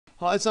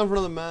Hi, it's time for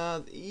another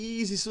math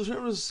easy. So we're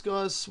going to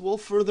discuss, well,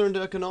 further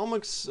into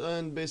economics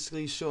and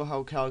basically show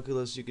how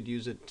calculus you could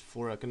use it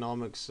for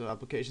economics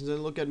applications,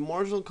 and look at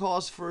marginal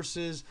cost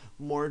versus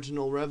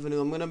marginal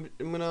revenue.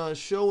 I'm gonna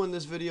show in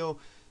this video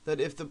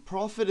that if the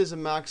profit is a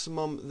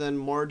maximum, then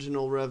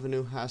marginal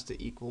revenue has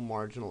to equal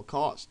marginal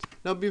cost.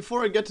 Now,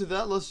 before I get to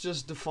that, let's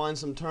just define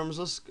some terms.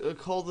 Let's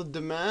call the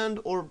demand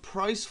or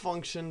price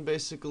function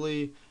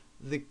basically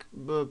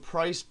the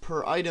price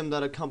per item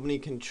that a company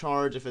can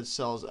charge if it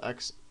sells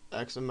X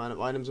amount of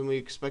items, and we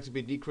expect to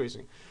be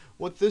decreasing.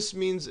 What this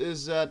means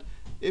is that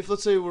if,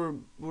 let's say,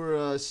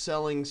 we're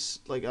selling,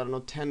 like, I don't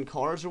know, 10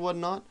 cars or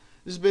whatnot,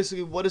 this is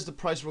basically what is the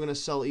price we're going to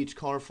sell each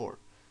car for.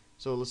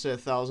 So let's say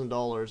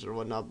 $1,000 or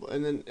whatnot,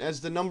 and then as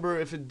the number,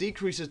 if it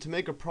decreases to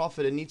make a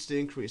profit, it needs to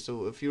increase.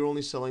 So if you're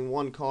only selling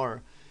one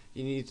car,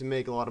 you need to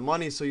make a lot of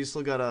money, so you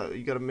still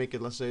gotta make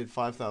it, let's say,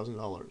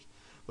 $5,000.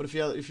 But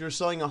if you're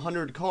selling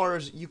 100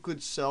 cars, you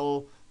could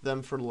sell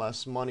them for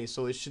less money,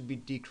 so it should be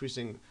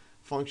decreasing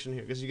function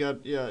here, because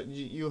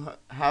you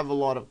have a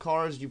lot of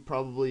cars, you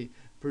probably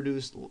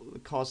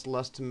cost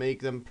less to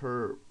make them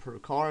per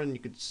car, and you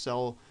could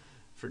sell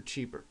for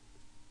cheaper.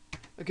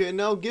 Okay,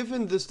 now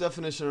given this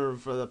definition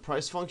of the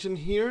price function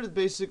here,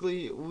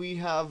 basically we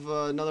have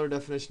another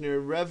definition here,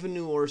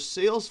 revenue or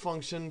sales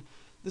function.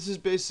 This is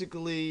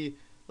basically,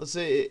 let's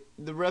say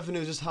the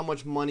revenue is just how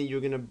much money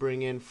you're gonna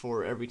bring in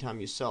for every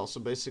time you sell. So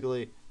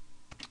basically,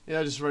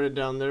 yeah, just write it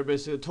down there.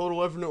 Basically, total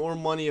revenue or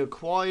money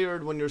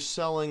acquired when you're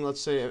selling,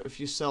 let's say if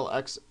you sell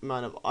X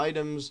amount of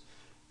items,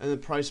 and the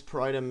price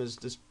per item is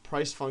this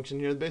price function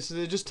here.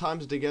 Basically, it just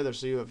times it together.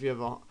 So if you have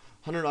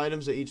 100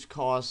 items that each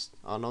cost,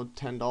 I don't know,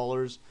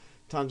 $10,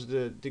 times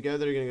it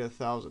together, you're gonna get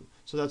 1,000.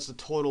 So that's the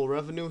total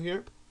revenue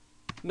here.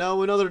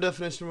 Now, another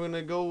definition we're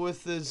going to go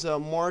with is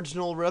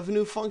marginal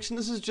revenue function.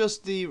 This is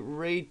just the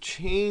rate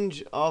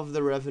change of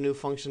the revenue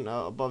function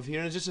above here,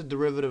 and it's just a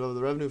derivative of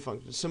the revenue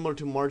function, similar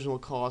to marginal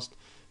cost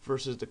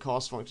versus the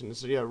cost function.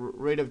 So yeah,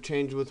 rate of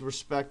change with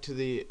respect to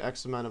the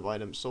X amount of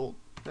items sold.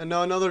 And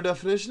now another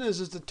definition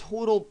is the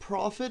total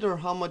profit, or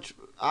how much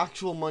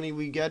actual money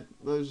we get.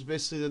 Is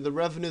basically the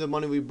revenue, the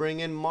money we bring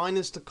in,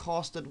 minus the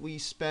cost that we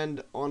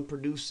spend on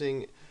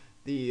producing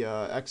the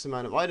X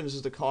amount of items.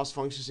 Is the cost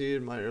function. See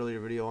in my earlier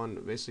video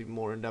on basically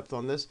more in depth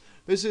on this.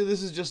 Basically,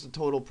 this is just the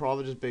total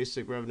profit, just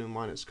basic revenue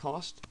minus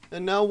cost.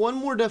 And now one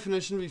more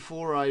definition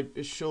before I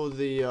show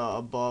the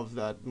above,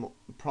 that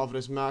profit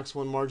is max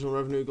when marginal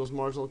revenue equals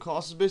marginal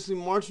cost. Is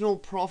basically marginal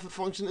profit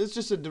function. It's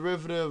just a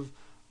derivative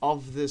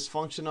of this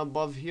function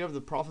above here, of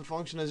the profit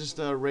function. Is just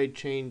a rate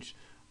change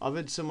of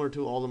it, similar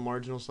to all the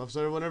marginal stuff.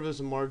 So whenever there's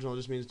a marginal, it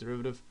just means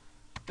derivative.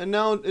 And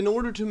now, in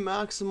order to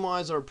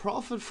maximize our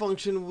profit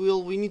function,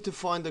 we need to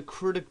find the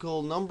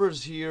critical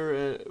numbers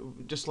here,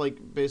 just like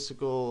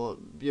basic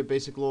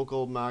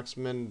local max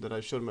min that I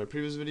showed in my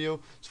previous video.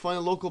 So find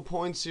the local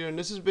points here, and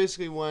this is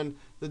basically when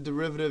the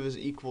derivative is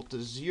equal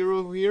to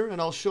 0 here. And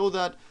I'll show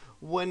that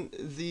when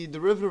the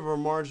derivative of our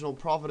marginal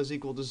profit is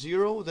equal to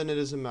 0, then it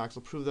is a max.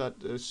 I'll prove that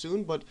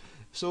soon. But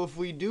so if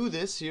we do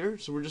this here,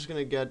 so we're just going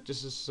to get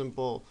just a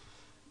simple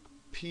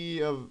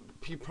p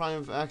prime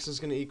of x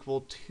is going to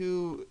equal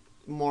 2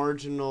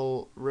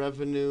 marginal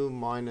revenue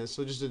minus,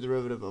 so just the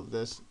derivative of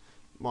this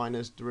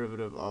minus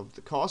derivative of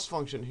the cost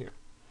function here.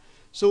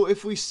 So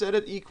if we set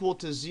it equal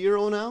to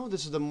 0 now,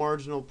 this is the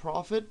marginal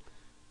profit,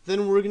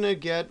 then we're gonna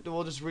get,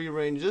 we'll just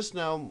rearrange this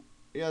now,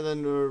 yeah,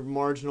 then our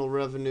marginal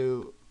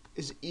revenue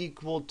is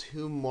equal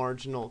to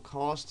marginal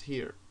cost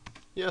here.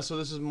 Yeah, so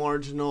this is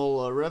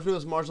marginal revenue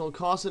is marginal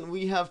cost, and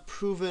we have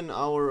proven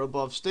our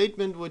above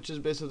statement, which is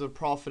basically the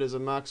profit is a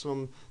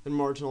maximum, then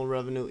marginal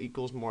revenue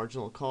equals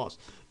marginal cost.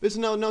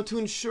 Basically, now to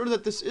ensure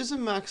that this is a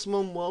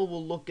maximum, well,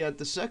 we'll look at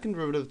the second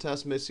derivative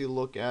test, basically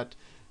look at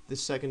the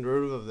second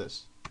derivative of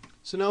this.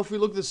 So now if we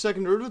look at the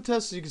second derivative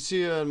test, you can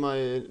see in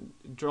my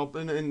drop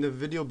in the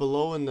video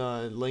below, and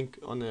the link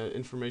on the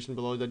information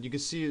below, that you can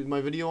see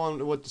my video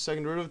on what the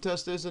second derivative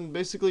test is. And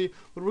basically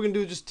what we're going to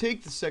do is just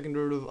take the second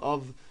derivative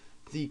of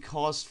the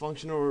cost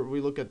function, or we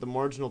look at the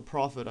marginal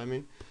profit, I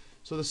mean.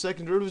 So the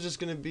second derivative is just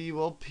going to be,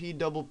 well, p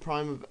double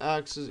prime of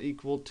x is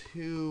equal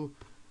to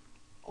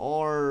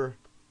r,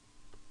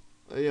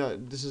 yeah,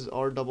 this is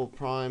r double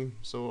prime,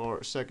 so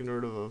our second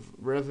derivative of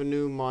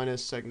revenue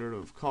minus second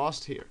derivative of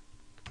cost here.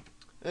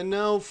 And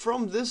now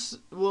from this,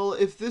 well,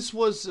 if this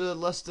was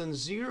less than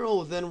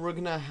 0, then we're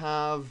going to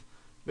have,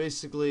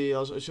 basically,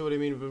 I'll show what I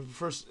mean, but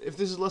first, if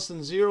this is less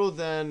than 0,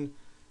 then,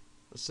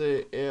 let's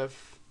say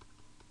if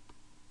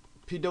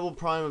p double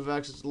prime of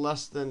x is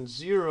less than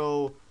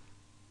 0,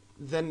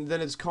 then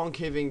it's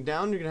concaving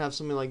down. You're going to have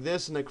something like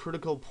this, and the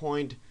critical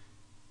point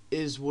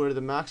is where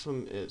the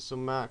maximum is, so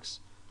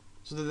max.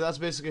 So that's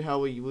basically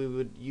how we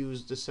would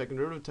use the second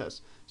derivative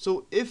test.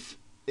 So if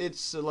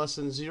it's less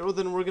than 0,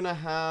 then we're going to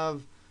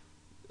have,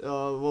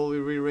 well, we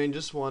rearrange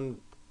this one.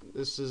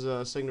 This is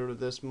a second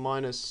derivative of this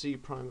minus c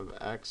prime of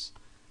x.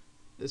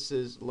 This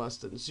is less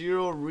than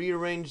 0.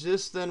 Rearrange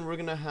this, then we're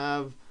going to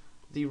have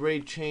the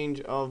rate change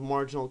of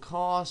marginal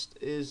cost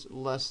is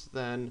less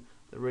than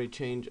the rate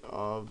change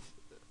of,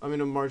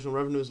 marginal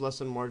revenue is less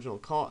than marginal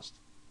cost.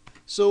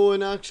 So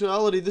in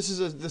actuality, this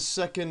is the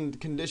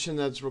second condition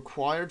that's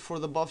required for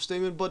the buff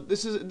statement, but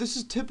this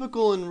is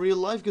typical in real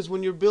life, because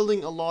when you're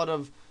building a lot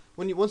of,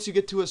 once you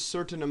get to a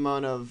certain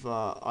amount of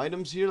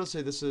items here, let's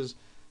say this is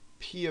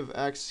P of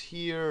X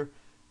here,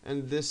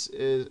 and this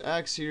is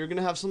X here, you're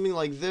gonna have something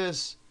like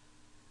this.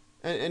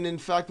 And in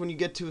fact, when you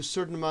get to a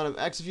certain amount of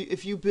X,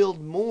 if you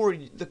build more,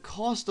 the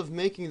cost of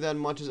making that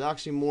much is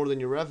actually more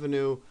than your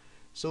revenue.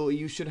 So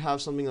you should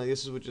have something like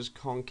this, which is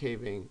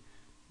concaving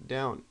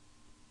down.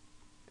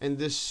 And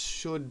this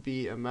should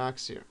be a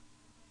max here.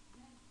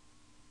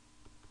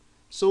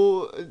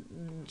 So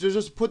to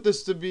just put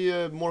this to be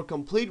more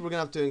complete, we're going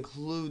to have to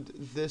include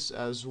this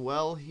as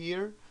well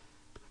here.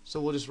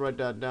 So we'll just write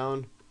that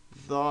down.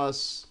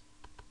 Thus,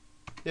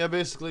 yeah,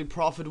 basically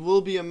profit will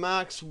be a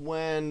max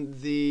when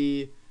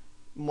the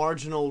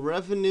marginal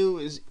revenue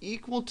is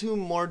equal to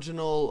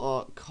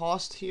marginal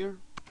cost here,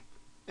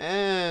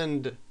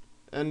 and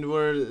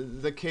where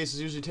the case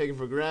is usually taken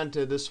for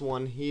granted, this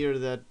one here,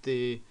 that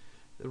the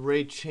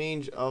rate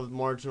change of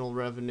marginal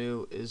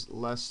revenue is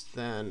less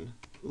than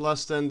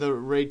the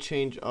rate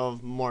change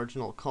of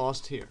marginal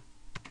cost here.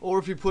 Or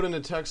if you put in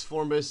a text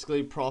form,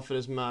 basically profit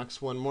is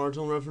max when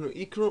marginal revenue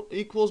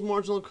equals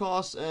marginal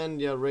cost, and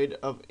yeah, rate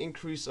of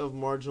increase of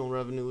marginal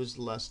revenue is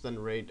less than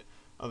rate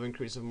of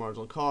increase of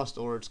marginal cost,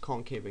 or it's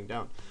concaving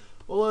down.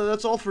 Well,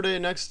 that's all for today.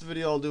 Next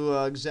video I'll do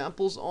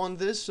examples on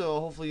this, so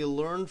hopefully you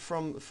learn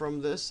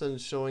from this, and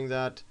showing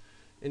that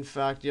in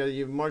fact, yeah,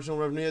 you have marginal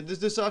revenue. Yeah,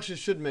 this actually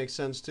should make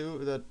sense too,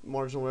 that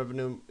marginal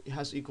revenue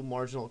has to equal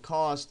marginal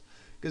cost,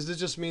 because this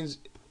just means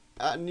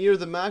at near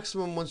the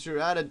maximum, once you're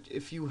at it,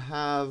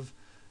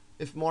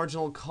 if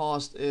marginal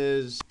cost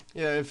is,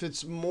 yeah, if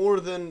it's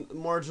more than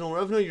marginal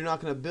revenue, you're not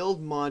going to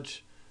build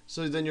much.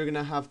 So then you're going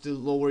to have to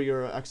lower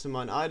your X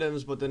amount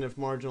items, but then if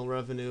marginal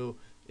revenue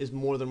is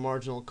more than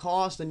marginal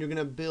cost, then you're going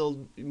to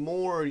build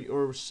more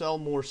or sell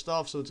more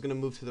stuff, so it's going to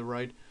move to the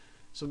right.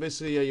 So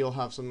basically, yeah, you'll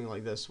have something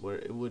like this, where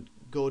it would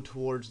go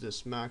towards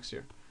this max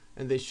here,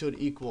 and they should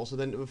equal. So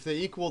then if they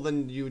equal,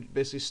 then you would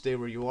basically stay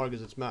where you are,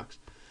 because it's max.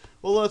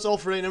 Well, that's all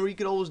for today. Remember, you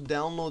can always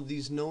download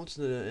these notes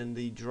in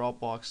the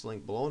Dropbox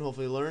link below, and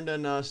hopefully you learned,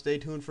 and stay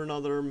tuned for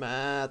another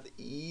math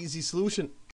easy solution.